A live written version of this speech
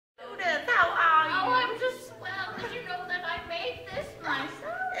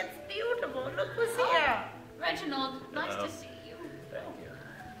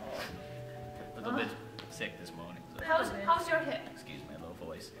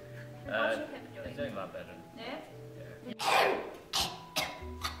How's your hip doing? It's doing a lot better. Yeah?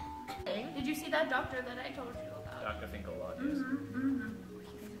 Did you see that doctor that I told you about? Dr. Finkelwald, yes.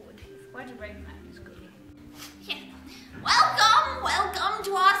 He's good. He's quite a brave man. He's good. Yeah. Welcome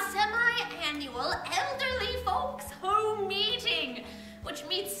to our semi-annual elderly folks home meeting, which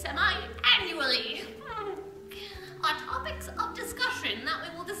meets semi-annually. Our topics of discussion that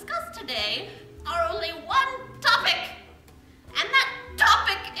we will discuss today are only one topic, and that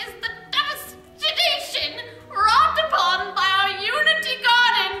topic is the devastation wrought upon by our Unity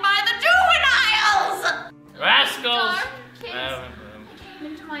Garden by the juveniles! Rascals! Dark kids came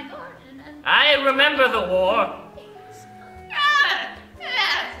into my garden and... I remember the war. Yes.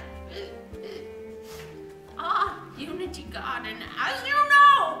 Our Unity Garden, as you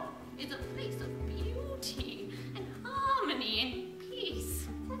know, is a place of beauty and harmony and peace.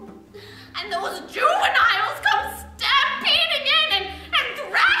 And those juveniles come stampeding in and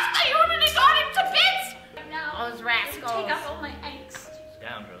thrash the Unity Garden to bits! Now, Those rascals. take up all my angst.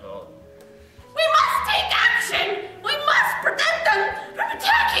 Scoundrels all. We must take action! We must prevent them from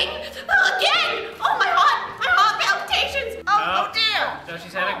attacking again! Oh, my heart palpitations! Oh dear! So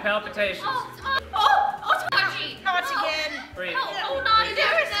she's having palpitations. Touchy! Not again! Breathe. Oh, not Breathe.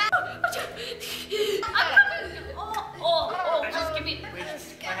 there! Just give me... My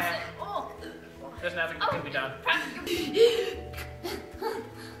hand. There's nothing that can be done.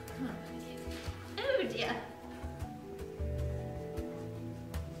 Oh dear.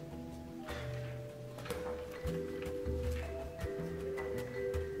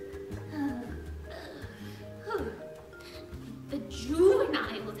 The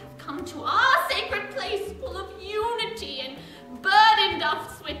juveniles have come to our sacred place full of unity and burdened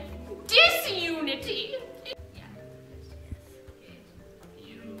us with disunity.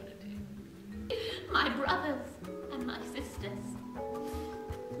 Unity. My brothers and my sisters,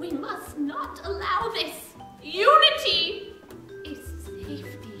 we must not allow this. Unity is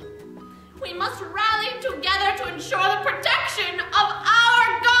safety. We must rally together to ensure the protection